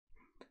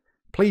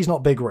Please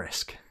not big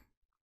risk.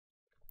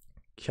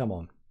 Come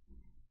on.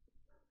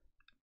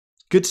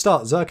 Good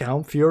start.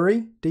 Zerkhelm,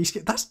 Fury,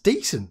 D-skip. That's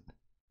decent.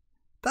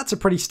 That's a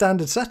pretty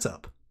standard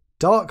setup.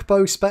 Dark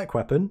bow spec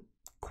weapon.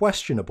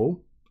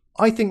 Questionable.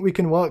 I think we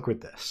can work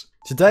with this.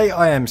 Today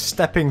I am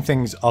stepping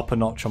things up a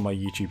notch on my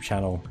YouTube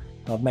channel.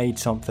 I've made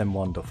something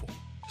wonderful.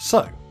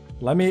 So,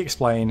 let me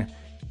explain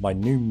my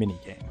new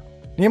minigame.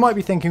 Now you might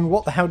be thinking,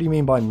 what the hell do you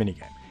mean by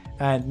minigame?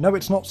 And no,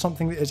 it's not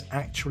something that is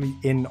actually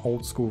in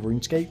old school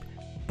RuneScape,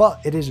 but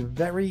it is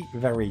very,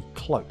 very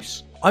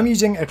close. I'm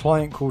using a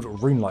client called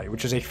RuneLite,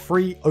 which is a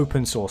free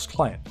open source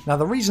client. Now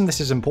the reason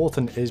this is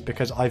important is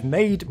because I've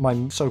made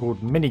my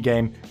so-called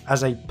minigame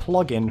as a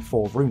plugin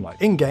for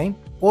RuneLite. In-game,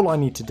 all I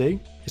need to do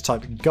is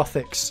type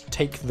Gothic's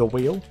Take the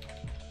Wheel,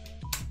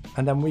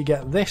 and then we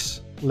get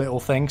this little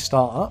thing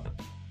start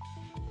up,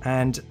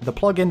 and the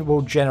plugin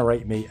will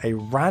generate me a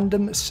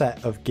random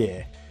set of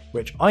gear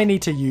which I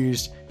need to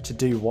use to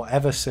do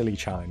whatever silly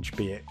challenge,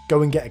 be it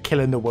go and get a kill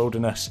in the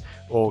wilderness,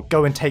 or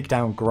go and take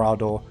down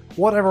Grador,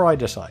 whatever I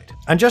decide.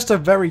 And just to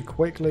very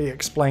quickly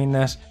explain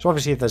this, so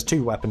obviously if there's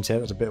two weapons here,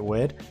 that's a bit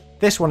weird.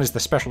 This one is the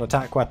special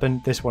attack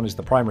weapon, this one is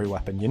the primary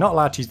weapon. You're not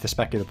allowed to use the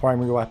spec of the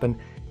primary weapon,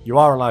 you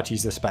are allowed to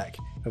use the spec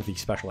of the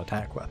special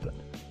attack weapon.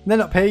 And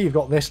then up here you've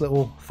got this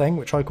little thing,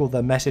 which I call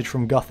the message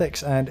from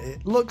Gothix, and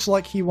it looks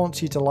like he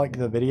wants you to like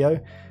the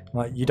video.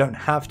 Like, you don't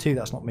have to,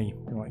 that's not me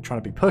like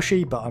trying to be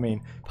pushy, but I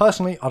mean,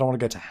 personally, I don't want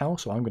to go to hell,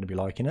 so I'm going to be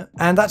liking it.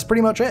 And that's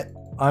pretty much it.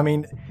 I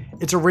mean,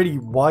 it's a really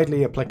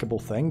widely applicable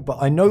thing, but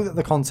I know that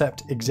the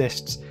concept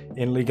exists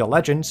in League of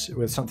Legends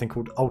with something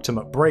called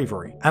Ultimate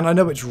Bravery. And I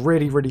know it's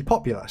really, really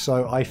popular,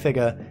 so I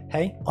figure,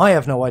 hey, I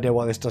have no idea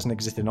why this doesn't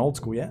exist in old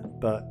school yet,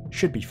 but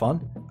should be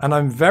fun. And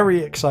I'm very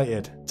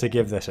excited to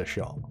give this a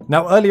shot.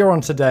 Now, earlier on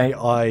today,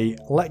 I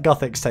let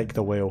Gothix take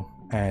the wheel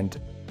and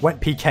went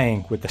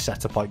PKing with the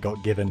setup I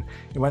got given.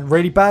 It went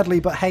really badly,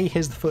 but hey,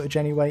 here's the footage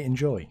anyway,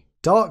 enjoy.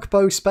 Dark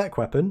bow spec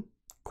weapon,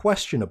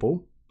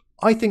 questionable.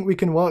 I think we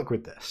can work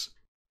with this.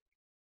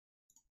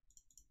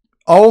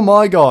 Oh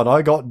my god,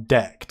 I got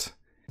decked.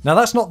 Now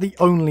that's not the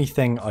only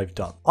thing I've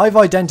done. I've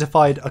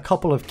identified a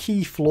couple of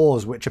key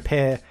flaws which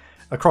appear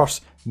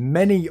across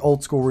many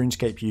old school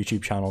RuneScape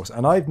YouTube channels,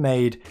 and I've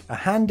made a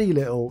handy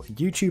little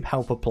YouTube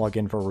helper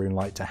plugin for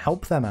RuneLite to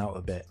help them out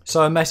a bit.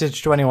 So a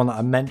message to anyone that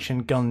I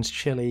mentioned, Guns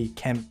Chili,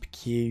 Kemp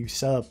Q,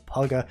 Sir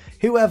Pugger,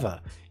 whoever,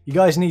 you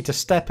guys need to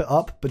step it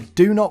up, but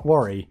do not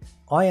worry,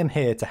 I am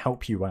here to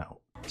help you out.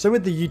 So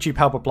with the YouTube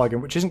helper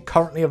plugin, which isn't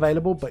currently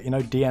available, but you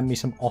know, DM me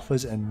some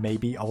offers and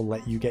maybe I'll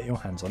let you get your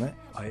hands on it.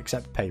 I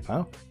accept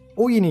PayPal.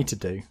 All you need to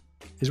do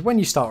is when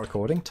you start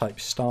recording, type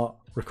start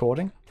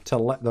recording to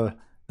let the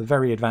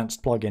very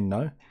advanced plugin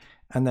know,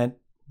 and then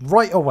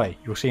right away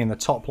you'll see in the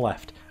top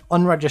left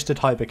unregistered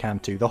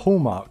hypercam 2, the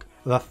hallmark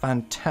of a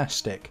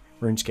fantastic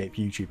RuneScape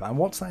YouTuber. And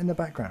what's that in the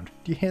background?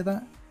 Do you hear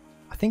that?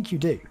 I think you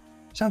do.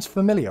 Sounds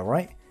familiar,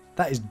 right?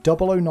 That is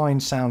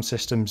 009 Sound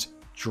System's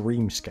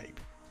Dreamscape.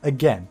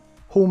 Again,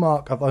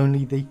 hallmark of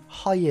only the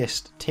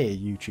highest tier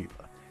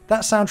YouTuber.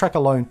 That soundtrack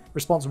alone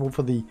responsible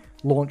for the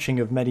launching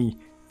of many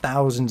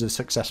thousands of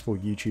successful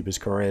YouTubers'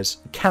 careers.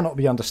 It cannot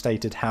be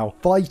understated how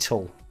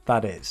vital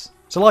that is.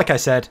 So like I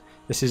said,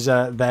 this is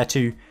there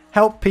to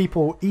help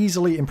people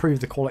easily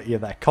improve the quality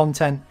of their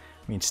content.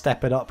 I mean,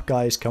 step it up,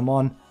 guys, come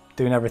on.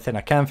 Doing everything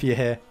I can for you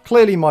here.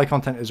 Clearly my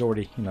content is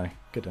already, you know,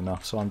 good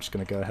enough, so I'm just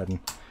going to go ahead and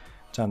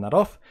turn that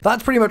off.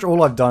 That's pretty much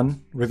all I've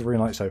done with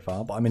RuneLite so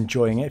far, but I'm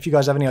enjoying it. If you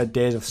guys have any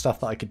ideas of stuff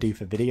that I could do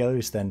for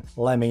videos, then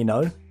let me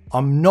know.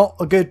 I'm not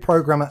a good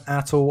programmer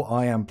at all.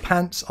 I am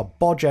pants. I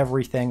bodge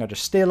everything. I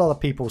just steal other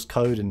people's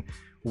code and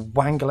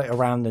wangle it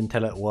around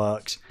until it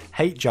works.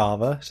 Hate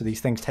Java, so these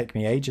things take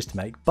me ages to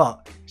make,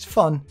 but it's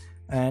fun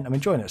and I'm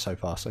enjoying it so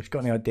far. So if you've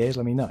got any ideas,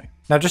 let me know.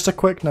 Now, just a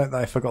quick note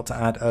that I forgot to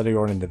add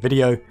earlier on in the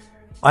video.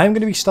 I am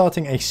going to be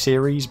starting a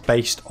series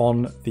based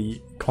on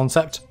the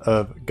concept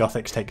of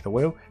Gothic's Take the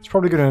Wheel. It's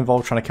probably going to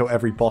involve trying to kill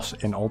every boss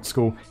in old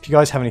school. If you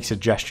guys have any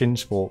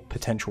suggestions for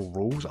potential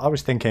rules, I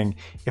was thinking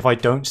if I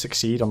don't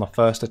succeed on the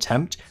first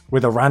attempt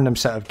with a random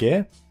set of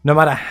gear, no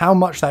matter how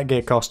much that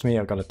gear cost me,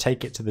 I've got to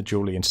take it to the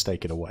Julie and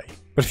stake it away.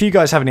 But if you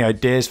guys have any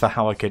ideas for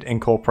how I could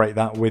incorporate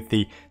that with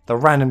the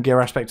random gear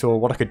aspect or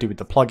what I could do with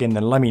the plugin,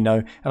 then let me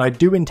know. And I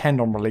do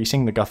intend on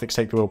releasing the Gothic's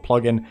Take the Wheel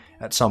plugin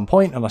at some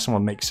point, unless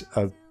someone makes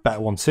a better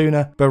one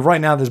sooner. But right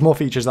now there's more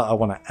features that I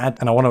want to add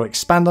and I want to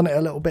expand on it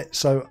a little bit,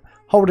 so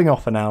holding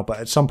off for now, but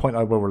at some point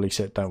I will release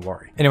it, don't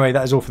worry. Anyway,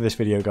 that is all for this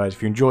video, guys.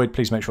 If you enjoyed,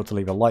 please make sure to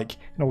leave a like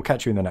and I will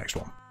catch you in the next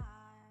one.